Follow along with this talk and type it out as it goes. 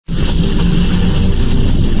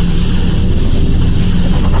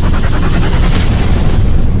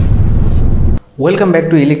Welcome back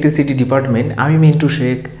to electricity department. আমি মিন্টু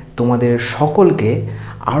শেখ তোমাদের সকলকে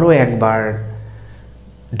আরও একবার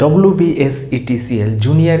WBSETCL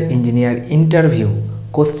junior engineer interview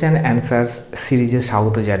question answers সিরিজে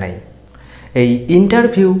স্বাগত জানাই। এই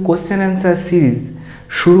ইন্টারভিউ কোশ্চেন অ্যান্সার সিরিজ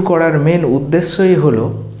শুরু করার মেন উদ্দেশ্যই হলো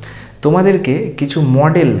তোমাদেরকে কিছু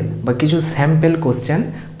মডেল বা কিছু স্যাম্পল কোশ্চেন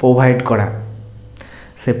প্রোভাইড করা।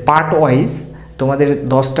 সে পার্ট ওয়াইজ তোমাদের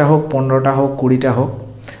 10টা হোক, 15টা হোক, 20টা হোক,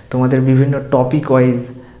 তোমাদের বিভিন্ন টপিক ওয়াইজ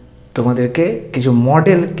তোমাদেরকে কিছু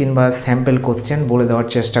মডেল কিংবা স্যাম্পল কোশ্চেন বলে দেওয়ার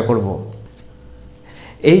চেষ্টা করব।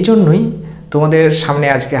 এই জন্যই তোমাদের সামনে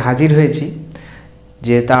আজকে হাজির হয়েছি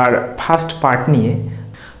যে তার ফার্স্ট পার্ট নিয়ে।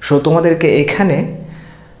 সো তোমাদেরকে এখানে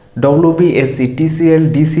WBSETCL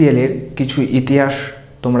DCL এর কিছু ইতিহাস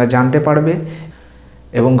তোমরা জানতে পারবে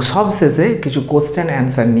এবং সবশেষে কিছু কোশ্চেন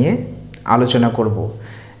অ্যান্সার নিয়ে আলোচনা করব,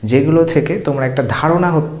 যেগুলো থেকে তোমরা একটা ধারণা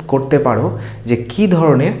করতে পারো যে কী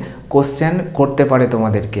ধরনের কোশ্চেন করতে পারে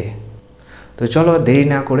তোমাদেরকে। তো চলো দেরি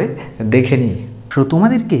না করে দেখে নিই। সো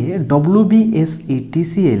তোমাদেরকে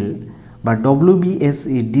WBSETCL বা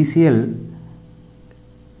WBSEDCL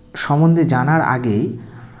সম্বন্ধে জানার আগেই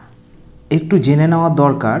একটু জেনে নেওয়া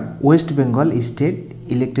দরকার West Bengal state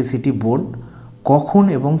electricity board কখন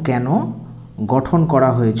এবং কেন গঠন করা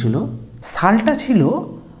হয়েছিল। সালটা ছিল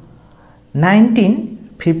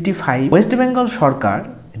 1955। ওয়েস্ট বেঙ্গল সরকার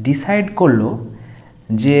ডিসাইড করলো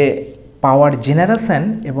যে পাওয়ার জেনারেশন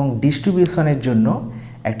এবং ডিস্ট্রিবিউশনের জন্য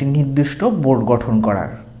একটি নির্দিষ্ট বোর্ড গঠন করার।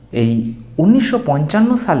 এই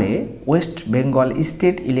 1955 সালে West Bengal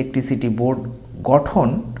state electricity board গঠন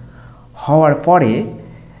হওয়ার পরে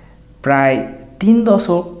প্রায় 3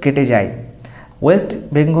 দশক কেটে যায়। ওয়েস্ট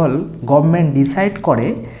বেঙ্গল গভর্নমেন্ট ডিসাইড করে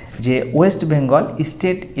যে ওয়েস্ট বেঙ্গল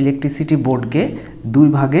স্টেট ইলেকট্রিসিটি বোর্ডকে 2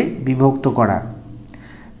 ভাগে বিভক্ত করা।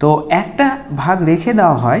 তো একটা ভাগ রেখে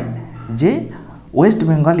দেওয়া হয় যে West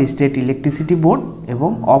Bengal state electricity board এবং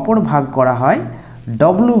অপর ভাগ করা হয়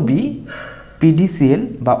WBPDCL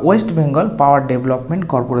বা West Bengal power development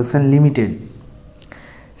corporation limited.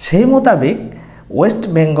 সেই মোতাবেক ওয়েস্ট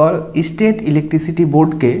বেঙ্গল স্টেট ইলেকট্রিসিটি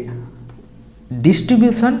বোর্ডকে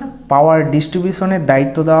পাওয়ার ডিস্ট্রিবিউশনের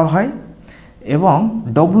দায়িত্ব দেওয়া হয় এবং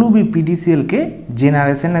WBPDCLকে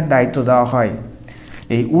জেনারেশনের দায়িত্ব দেওয়া হয়।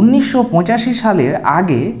 এই 1985 সালের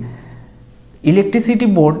আগে ইলেকট্রিসিটি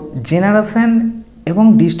বোর্ড জেনারেশন এবং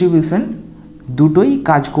ডিস্ট্রিবিউশন দুটোই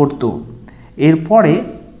কাজ করত। এরপরে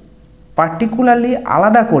পার্টিকুলারলি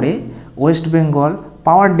আলাদা করে ওয়েস্ট বেঙ্গল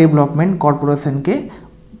পাওয়ার ডেভেলপমেন্ট কর্পোরেশনকে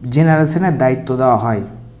জেনারেশনের দায়িত্ব দেওয়া হয়।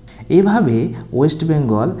 এইভাবে West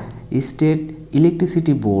Bengal state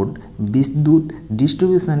electricity board বিদ্যুৎ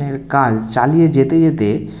ডিস্ট্রিবিউশনের কাজ চালিয়ে যেতে যেতে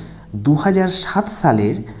 2007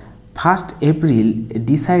 সালের 1 এপ্রিল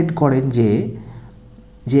ডিসাইড করেন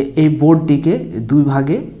যে এই বোর্ডটিকে 2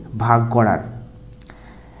 ভাগে ভাগ করার।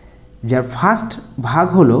 যার ফার্স্ট ভাগ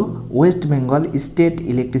হলো West Bengal state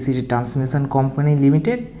electricity transmission company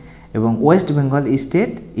limited এবং West Bengal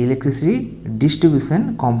state electricity distribution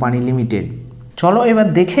company limited. চলো এবার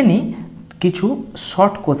দেখে নিই কিছু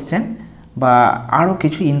শর্ট কোশ্চেন বা আরও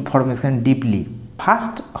কিছু ইনফরমেশন ডিপলি।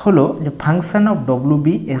 ফার্স্ট হলো যে ফাংশন অফ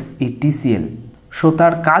WBSETCL। সো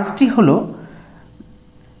তার কাজটি হলো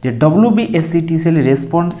যে WBSETCL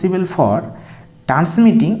responsible for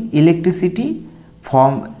transmitting electricity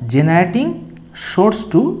from generating source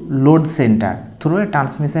two load centre through a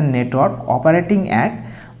transmission network operating at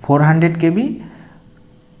 400 kV,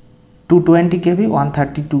 220 kV,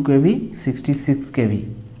 132 kV, 66 kV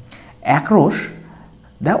across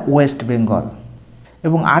the West Bengal.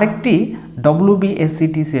 এবং আরেকটি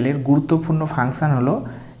WBSETCL এর গুরুত্বপূর্ণ ফাংশন হলো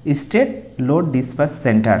স্টেট লোড ডিসপ্যাচ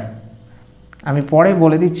সেন্টার। আমি পরে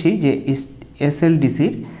বলে দিচ্ছি যে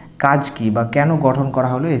SLDCর কাজ কি বা কেন গঠন করা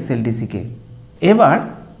হলো SLDCকে। এবার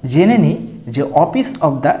জেনে নিই যে office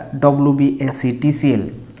of the WBSETCL।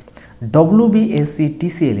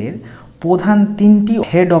 WBSETCL এর প্রধান 3টি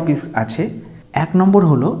হেড অফিস আছে। 1 নম্বর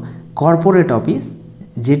হলো কর্পোরেট অফিস,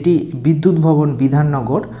 যেটি বিদ্যুৎ ভবন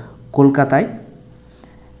বিধাননগর কলকাতায়।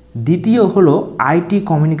 দ্বিতীয় হলো IT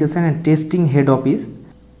communication and testing head office,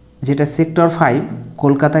 যেটা সেক্টর 5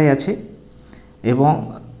 কলকাতায় আছে। এবং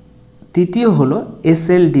তৃতীয় হলো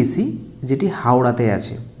SLDC, যেটি হাওড়াতে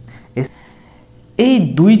আছে। এই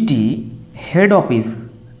 2টি হেড অফিস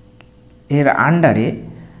এর আন্ডারে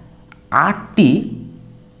 8টি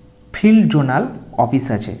ফিল্ড জোনাল অফিস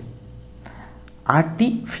আছে। 8টি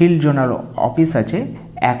ফিল্ড জোনাল অফিস আছে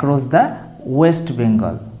অ্যাক্রস দ্য ওয়েস্ট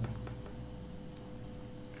বেঙ্গল।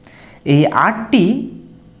 এই 8টি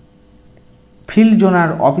ফিল্ড জোনাল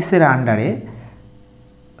অফিসের আন্ডারে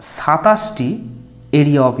 27টি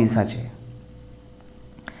এরিয়া অফিস আছে।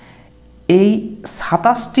 এই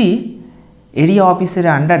 27টি এরিয়া অফিসের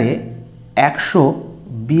আন্ডারে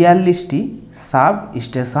 142টি সাব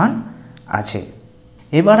স্টেশন আছে।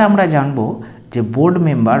 এবার আমরা জানব যে বোর্ড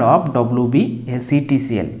মেম্বার অফ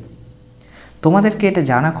WBSETCL। তোমাদেরকে এটা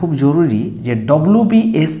জানা খুব জরুরি যে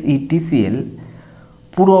WBSETCL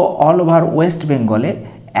পুরো অল ওভার ওয়েস্ট বেঙ্গলে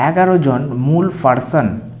 11 জন মূল পার্সন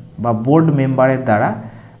বা বোর্ড মেম্বারের দ্বারা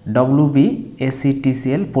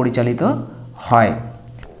WBSETCL পরিচালিত হয়।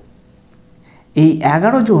 এই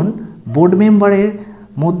 11 জন বোর্ড মেম্বারের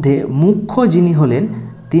মধ্যে মুখ্য যিনি হলেন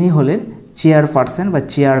তিনি হলেন চেয়ারপারসন বা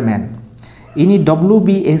চেয়ারম্যান। ইনি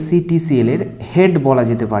WBSETCL এর হেড বলা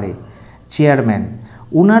যেতে পারে, চেয়ারম্যান।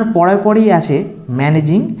 উনার পরেই আছে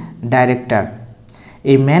ম্যানেজিং ডাইরেক্টর।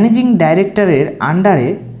 এই ম্যানেজিং ডাইরেক্টরের আন্ডারে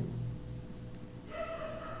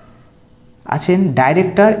আছেন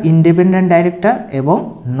ডাইরেক্টর, ইন্ডিপেন্ডেন্ট ডাইরেক্টর এবং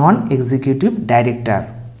নন এক্সিকিউটিভ ডাইরেক্টর।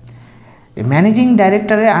 ম্যানেজিং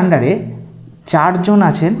ডাইরেক্টরের আন্ডারে 4 জন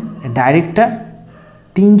আছেন ডাইরেক্টর,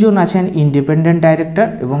 3 জন আছেন ইন্ডিপেন্ডেন্ট ডাইরেক্টর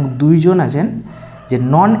এবং 2 জন আছেন যে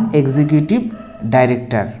নন এক্সিকিউটিভ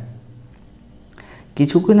ডাইরেক্টর।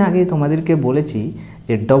 কিছুক্ষণ আগে তোমাদেরকে বলেছি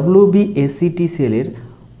যে WBSETCL এর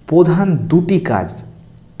প্রধান 2টি কাজ,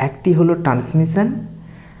 একটি হলো ট্রান্সমিশন,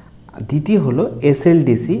 দ্বিতীয় হলো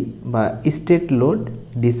SLDC বা স্টেট লোড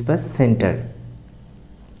ডিসপ্যাচ সেন্টার।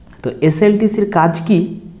 তো SLDCর কাজ কি?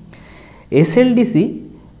 SLDC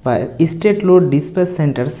বা state load dispatch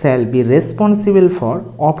centre shall be responsible for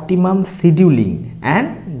optimum scheduling and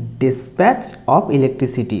dispatch of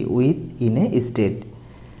electricity with in a state.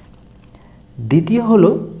 দ্বিতীয় হলো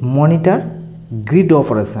মনিটর গ্রিড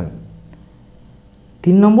অপারেশন।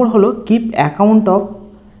 3 নম্বর হলো keep account of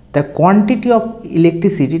the quantity of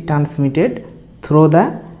electricity transmitted through the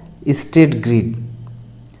state grid।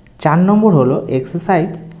 4 নম্বর হলো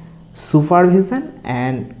exercise supervision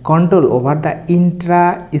and control over the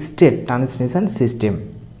intra-state transmission system।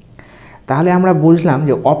 তাহলে আমরা বুঝলাম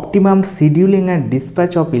যে optimum scheduling and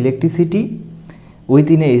dispatch of electricity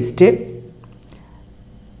within a state.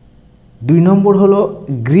 2 নম্বর হলো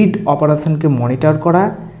grid অপারেশনকে monitor করা।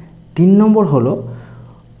 3 নম্বর হলো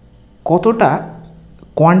কতটা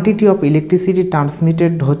quantity of electricity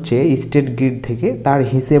transmitted হচ্ছে স্টেট গ্রিড থেকে তার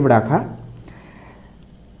হিসেব রাখা।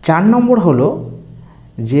 4 নম্বর হলো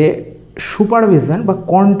যে সুপারভিশন বা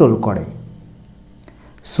কন্ট্রোল করে,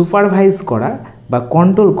 সুপারভাইজ করা বা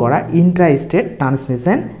কন্ট্রোল করা ইন্ট্রা স্টেট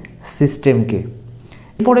ট্রান্সমিশন সিস্টেমকে।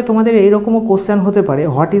 এরপরে তোমাদের এইরকমও কোশ্চেন হতে পারে,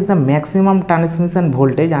 what is the maximum transmission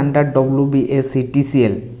voltage under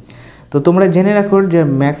WBSETCL। তো তোমরা জেনে রাখো যে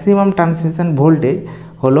ম্যাক্সিমাম ট্রান্সমিশন ভোল্টেজ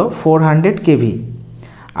হলো 400 kV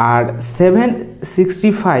আর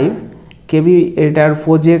 765 kV এটার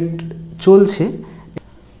প্রজেক্ট চলছে।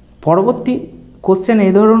 পরবর্তী কোশ্চেন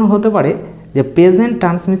এই ধরনের হতে পারে যে present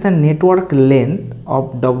transmission network length of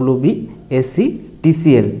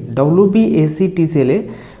WBSETCL। WBSETCL a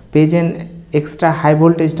present extra high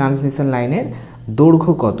voltage transmission লাইনের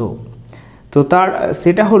দৈর্ঘ্য কত? তো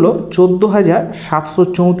সেটা হলো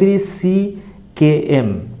 14,734 CKM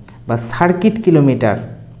বা সার্কিট কিলোমিটার।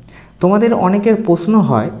 তোমাদের অনেকের প্রশ্ন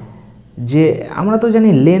হয় যে আমরা তো জানি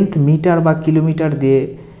লেন্থ মিটার বা কিলোমিটার দিয়ে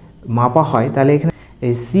মাপা হয়, তাহলে এখানে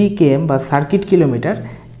এই CKM বা সার্কিট কিলোমিটার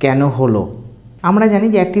কেন হলো? আমরা জানি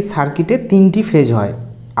যে একটি সার্কিটে 3টি ফেজ হয়,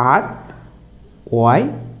 R, Y,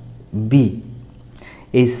 B।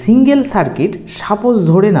 এই সিঙ্গেল সার্কিট সাপোজ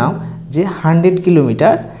ধরে নাও যে 100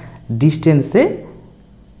 কিলোমিটার ডিস্টেন্সে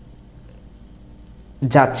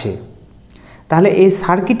যাচ্ছে, তাহলে এই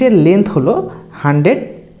সার্কিটের লেন্থ হলো 100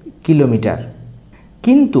 কিলোমিটার।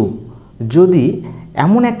 কিন্তু যদি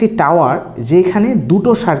এমন একটি টাওয়ার যেখানে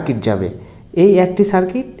 2টো সার্কিট যাবে, এই একটি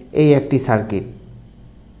সার্কিট, এই একটি সার্কিট,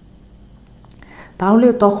 তাহলে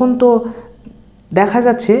তখন তো দেখা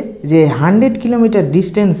যাচ্ছে যে 100 কিলোমিটার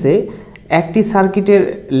ডিস্টেন্সে একটি সার্কিটের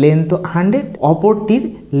লেন্থ 100, অপরটির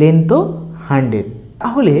লেন্থ 100।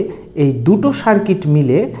 তাহলে এই 2টো সার্কিট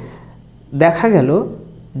মিলে দেখা গেল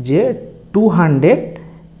যে 200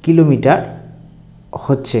 কিলোমিটার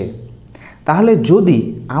হচ্ছে। তাহলে যদি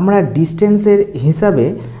আমরা ডিস্টেন্সের হিসাবে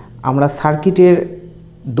আমরা সার্কিটের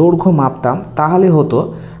দৈর্ঘ্য মাপতাম তাহলে হতো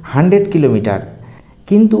 100 কিলোমিটার।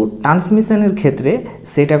 কিন্তু ট্রান্সমিশনের ক্ষেত্রে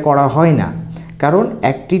সেটা করা হয় না, কারণ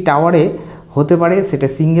একটি টাওয়ারে হতে পারে সেটা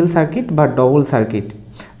সিঙ্গেল সার্কিট বা ডবল সার্কিট।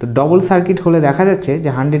 তো ডবল সার্কিট হলে দেখা যাচ্ছে যে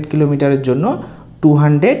 100 কিলোমিটারের জন্য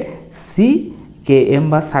 200 CKM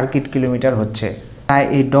বা সার্কিট কিলোমিটার হচ্ছে। তাই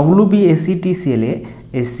এই WBSETCL এ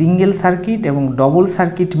এই সিঙ্গেল সার্কিট এবং ডবল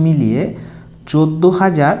সার্কিট মিলিয়ে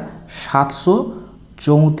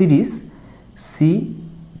 14,734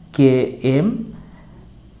 CKM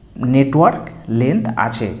নেটওয়ার্ক লেন্থ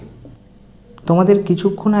আছে। তোমাদের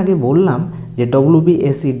কিছুক্ষণ আগে বললাম যে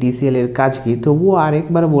WBSETCL এর কাজ কি, তবুও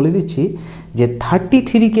আরেকবার বলে দিচ্ছি যে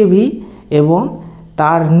 33 kV এবং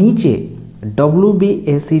তার নিচে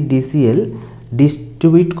WBSEDCL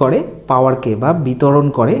ডিস্ট্রিবিউট করে পাওয়ারকে বা বিতরণ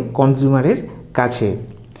করে কনজিউমারের কাছে।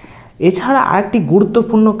 এছাড়া আরেকটি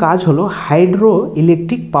গুরুত্বপূর্ণ কাজ হলো হাইড্রো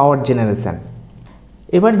ইলেকট্রিক পাওয়ার জেনারেশন।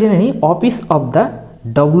 এবার জেনে নিই অফিস অফ দ্য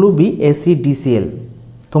WBSEDCL।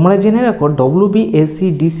 তোমরা জেনে রাখো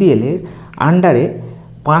WBSEDCL এর আন্ডারে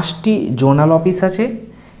 5টি জোনাল অফিস আছে,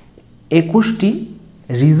 21টি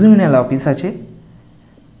রিজিওনাল অফিস আছে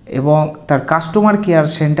এবং তার কাস্টমার কেয়ার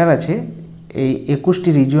সেন্টার আছে এই 21টি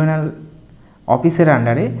রিজিওনাল অফিসের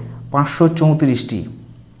আন্ডারে 534টি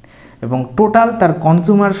এবং টোটাল তার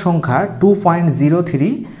কনজিউমার সংখ্যা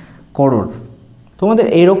 2.03 করোড়। তোমাদের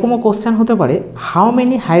এইরকমও কোশ্চেন হতে পারে, how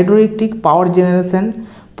many hydro electric power generation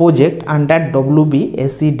project under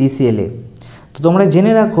WBSEDCL এ। তো তোমরা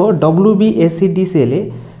জেনে রাখো WBSEDCL এ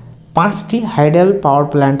 5টি হাইড্রাল পাওয়ার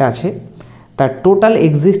প্ল্যান্ট আছে। তার টোটাল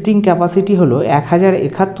এক্সিস্টিং ক্যাপাসিটি হলো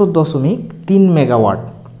 1071.3 মেগাওয়াট।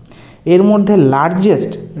 এর মধ্যে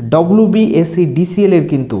লার্জেস্ট WBSEDCL এর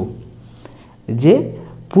কিন্তু যে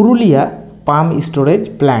পুরুলিয়া পাম্প স্টোরেজ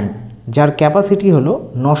প্ল্যান্ট, যার ক্যাপাসিটি হলো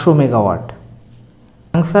 900 megawatt.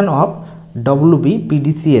 Function of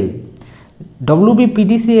WBPDCL।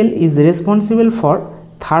 WBPDCL is responsible for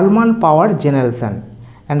thermal power generation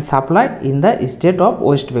and supply in the state of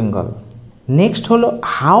West Bengal. Next হলো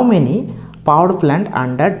how many power plant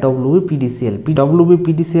under WBPDCL।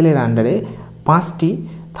 WBPDCL এর আন্ডারে 5টি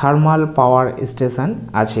thermal power station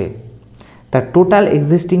আছে। তার total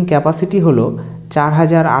existing capacity হলো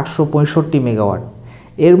 4865 megawatt.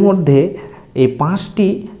 এর মধ্যে এই 5টি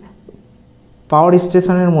পাওয়ার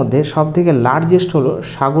স্টেশনের মধ্যে সবথেকে লার্জেস্ট হলো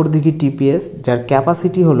সাগরদিঘি TPS, যার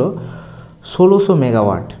ক্যাপাসিটি হলো 1600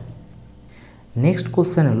 মেগাওয়াট। নেক্সট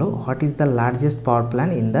কোশ্চেন হলো what is the largest power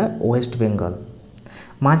plant in the West Bengal.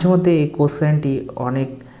 মাঝে মধ্যে এই কোশ্চেনটি অনেক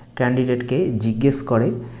ক্যান্ডিডেটকে জিজ্ঞেস করে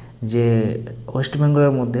যে ওয়েস্ট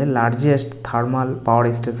বেঙ্গলের মধ্যে লার্জেস্ট থার্মাল পাওয়ার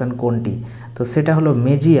স্টেশন কোনটি। তো সেটা হলো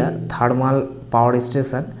মেজিয়া থার্মাল পাওয়ার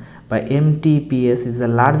স্টেশন বা MTPS is the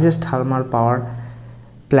largest thermal power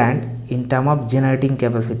plant in term of generating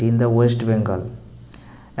capacity in the West Bengal,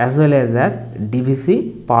 as well as that DVC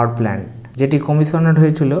power plant যেটি commissioner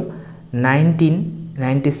হয়েছিল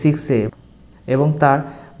 1996 এ এবং তার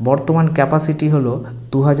বর্তমান ক্যাপাসিটি হলো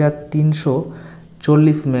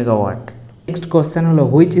 2340 মেগাওয়াট। নেক্সট কোশ্চেন হলো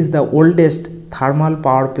which is the oldest thermal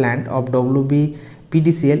power plant of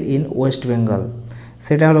WBPDCL in West Bengal.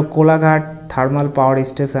 সেটা হলো Kolaghat thermal power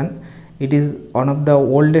station. It is one of the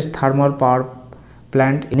oldest thermal power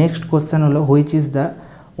plant. Next question হলো which is the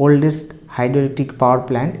oldest hydroelectric power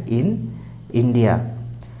plant in India.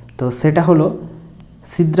 তো সেটা হলো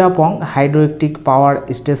Sidrapong hydroelectric power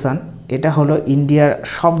station. এটা হলো ইন্ডিয়ার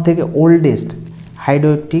সবথেকে ওল্ডেস্ট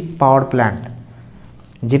হাইড্রোইলেকট্রিক পাওয়ার প্ল্যান্ট,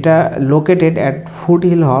 যেটা located at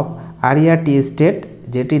foothill of area tea estate,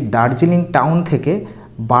 যেটি দার্জিলিং টাউন থেকে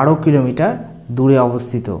 12 কিলোমিটার দূরে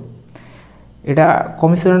অবস্থিত। এটা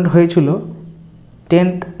কমিশন হয়েছিল 10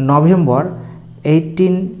 নভেম্বর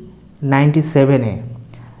 1897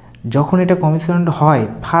 যখন এটা কমিশন হয়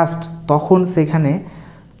ফার্স্ট, তখন সেখানে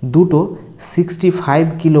দুটো 65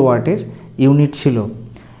 কিলোওয়াটের ইউনিট ছিল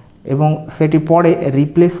এবং সেটি পরে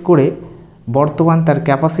রিপ্লেস করে বর্তমান তার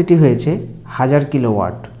ক্যাপাসিটি হয়েছে 1000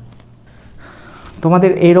 কিলোওয়াট।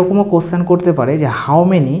 তোমাদের এইরকমও কোশ্চেন করতে পারে যে how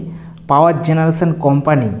many power generation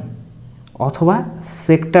company অথবা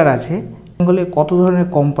সেক্টর আছে, বেঙ্গলে কত ধরনের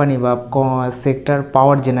কোম্পানি বা সেক্টর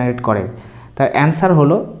পাওয়ার জেনারেট করে। তার অ্যান্সার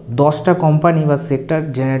হলো 10টা কোম্পানি বা sector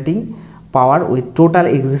generating power with total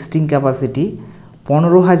existing capacity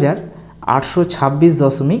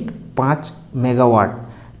 15,826.5 megawatt.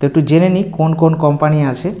 তো একটু জেনে নিই কোন কোন কোম্পানি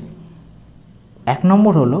আছে। 1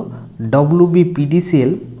 নম্বর হলো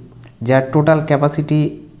WBPDCL, যার টোটাল ক্যাপাসিটি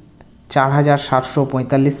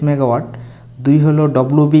 4745 মেগাওয়াট। 2 হলো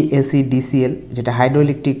WBSEDCL, যেটা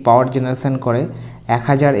হাইড্রোইলেকট্রিক পাওয়ার জেনারেশন করে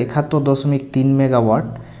 1071.3 megawatt.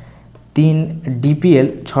 3 DPL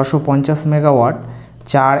 650 megawatt.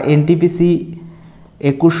 4 NTPC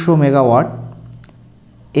 2100 megawatt.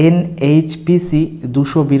 NHPC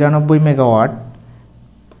 292 megawatt.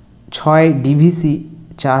 6 DVC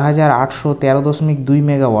 4813.2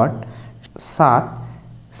 megawatt. 7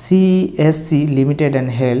 CSC limited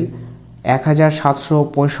and held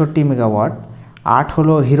 1765 megawatt. 8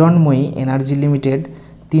 হলো Hiranmoyee energy limited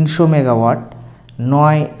 300 megawatt.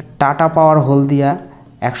 9 tata পাওয়ার হলদিয়া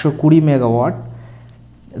 120 megawatt.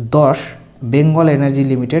 10 Bengal energy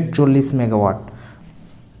limited 40 megawatt.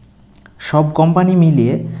 সব কোম্পানি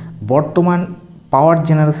মিলিয়ে বর্তমান পাওয়ার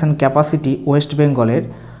জেনারেশন ক্যাপাসিটি ওয়েস্ট বেঙ্গলের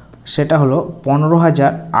সেটা হলো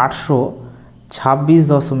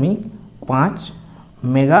 15,826.5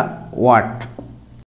 মেগাওয়াট।